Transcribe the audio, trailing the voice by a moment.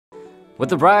With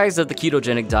the rise of the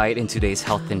ketogenic diet in today's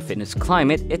health and fitness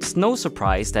climate, it's no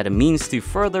surprise that a means to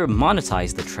further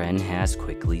monetize the trend has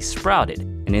quickly sprouted.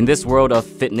 And in this world of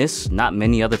fitness, not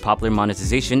many other popular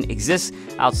monetization exists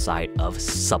outside of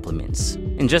supplements.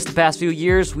 In just the past few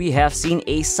years, we have seen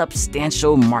a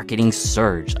substantial marketing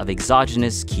surge of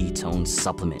exogenous ketone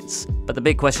supplements. But the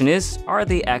big question is, are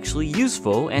they actually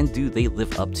useful and do they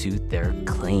live up to their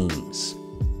claims?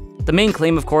 The main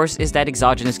claim, of course, is that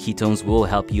exogenous ketones will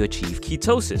help you achieve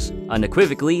ketosis.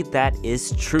 Unequivocally, that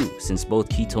is true, since both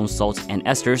ketone salts and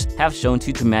esters have shown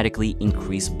to dramatically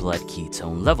increase blood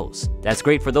ketone levels. That's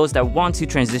great for those that want to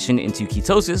transition into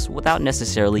ketosis without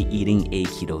necessarily eating a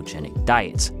ketogenic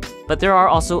diet. But there are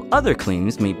also other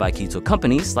claims made by keto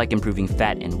companies like improving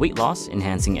fat and weight loss,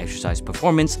 enhancing exercise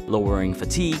performance, lowering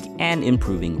fatigue, and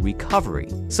improving recovery.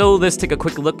 So let's take a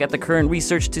quick look at the current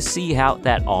research to see how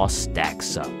that all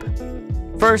stacks up.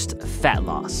 First, fat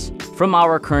loss. From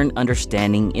our current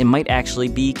understanding, it might actually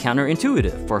be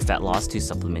counterintuitive for fat loss to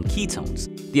supplement ketones.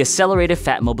 The accelerated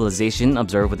fat mobilization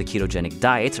observed with the ketogenic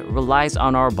diet relies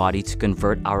on our body to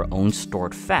convert our own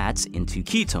stored fats into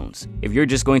ketones. If you're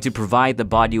just going to provide the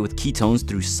body with ketones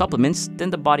through supplements,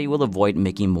 then the body will avoid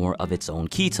making more of its own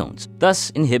ketones, thus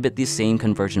inhibit the same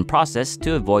conversion process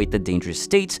to avoid the dangerous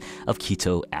state of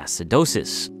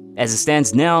ketoacidosis. As it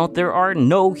stands now, there are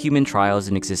no human trials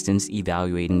in existence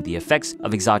evaluating the effects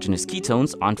of exogenous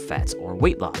ketones on fats or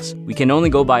weight loss. We can only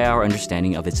go by our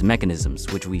understanding of its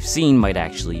mechanisms, which we've seen might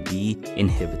actually be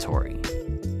inhibitory.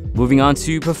 Moving on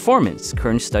to performance,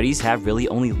 current studies have really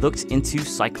only looked into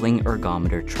cycling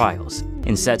ergometer trials.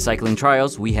 In said cycling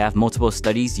trials, we have multiple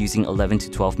studies using 11 to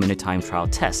 12-minute time trial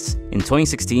tests. In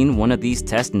 2016, one of these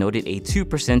tests noted a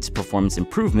 2% performance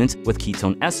improvement with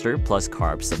ketone ester plus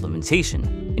carb supplementation.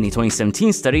 In a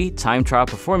 2017 study, time trial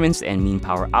performance and mean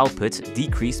power output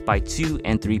decreased by 2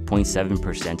 and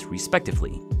 3.7%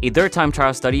 respectively. A third time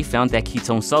trial study found that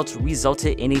ketone salts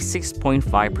resulted in a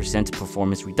 6.5%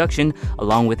 performance reduction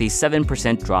along with a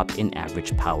 7% drop in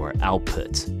average power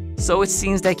output. So it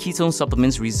seems that ketone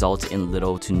supplements result in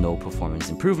little to no performance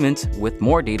improvement, with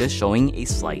more data showing a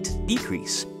slight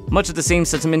decrease. Much of the same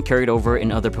sentiment carried over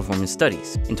in other performance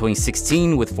studies. In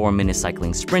 2016, with 4-minute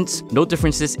cycling sprints, no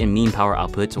differences in mean power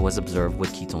output was observed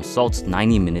with ketone salts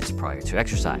 90 minutes prior to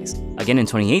exercise. Again in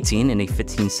 2018, in a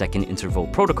 15-second interval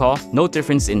protocol, no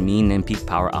difference in mean and peak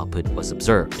power output was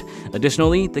observed.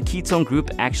 Additionally, the ketone group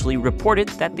actually reported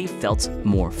that they felt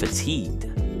more fatigued.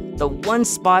 The one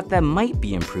spot that might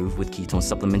be improved with ketone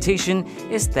supplementation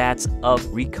is that of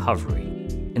recovery.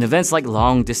 In events like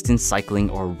long-distance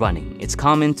cycling or running, it's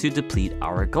common to deplete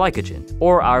our glycogen,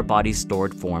 or our body's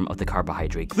stored form of the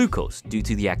carbohydrate glucose, due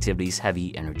to the activity's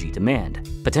heavy energy demand.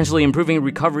 Potentially improving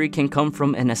recovery can come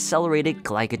from an accelerated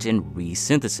glycogen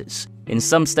resynthesis. In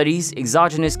some studies,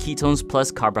 exogenous ketones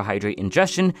plus carbohydrate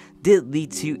ingestion did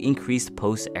lead to increased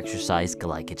post-exercise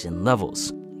glycogen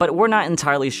levels. But we're not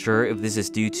entirely sure if this is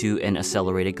due to an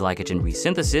accelerated glycogen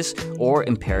resynthesis or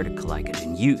impaired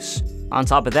glycogen use. On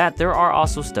top of that, there are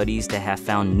also studies that have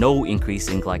found no increase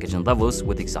in glycogen levels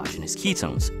with exogenous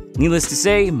ketones. Needless to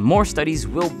say, more studies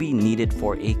will be needed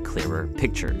for a clearer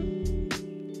picture.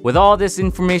 With all this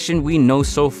information we know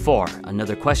so far,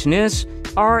 another question is,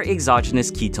 are exogenous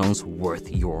ketones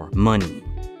worth your money?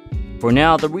 For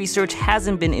now, the research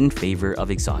hasn't been in favor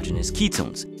of exogenous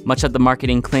ketones. Much of the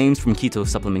marketing claims from keto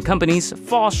supplement companies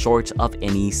fall short of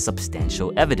any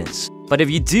substantial evidence. But if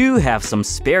you do have some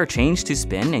spare change to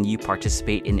spend and you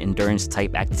participate in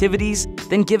endurance-type activities,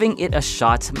 then giving it a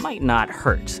shot might not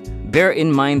hurt. Bear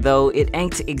in mind though, it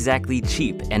ain't exactly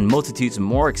cheap and multitudes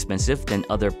more expensive than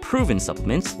other proven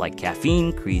supplements like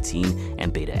caffeine, creatine,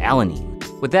 and beta-alanine.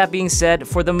 With that being said,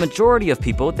 for the majority of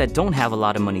people that don't have a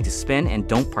lot of money to spend and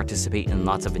don't participate in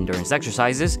lots of endurance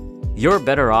exercises, you're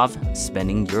better off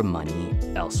spending your money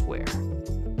elsewhere.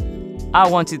 I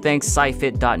want to thank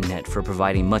SciFit.net for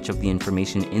providing much of the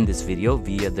information in this video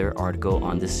via their article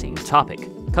on the same topic.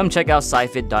 Come check out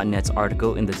SciFit.net's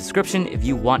article in the description if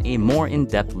you want a more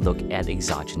in-depth look at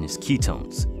exogenous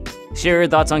ketones. Share your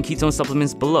thoughts on ketone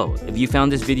supplements below. If you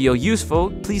found this video useful,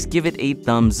 please give it a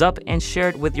thumbs up and share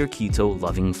it with your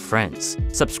keto-loving friends.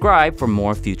 Subscribe for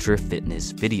more future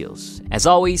fitness videos. As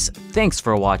always, thanks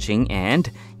for watching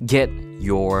and get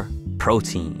your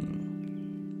protein.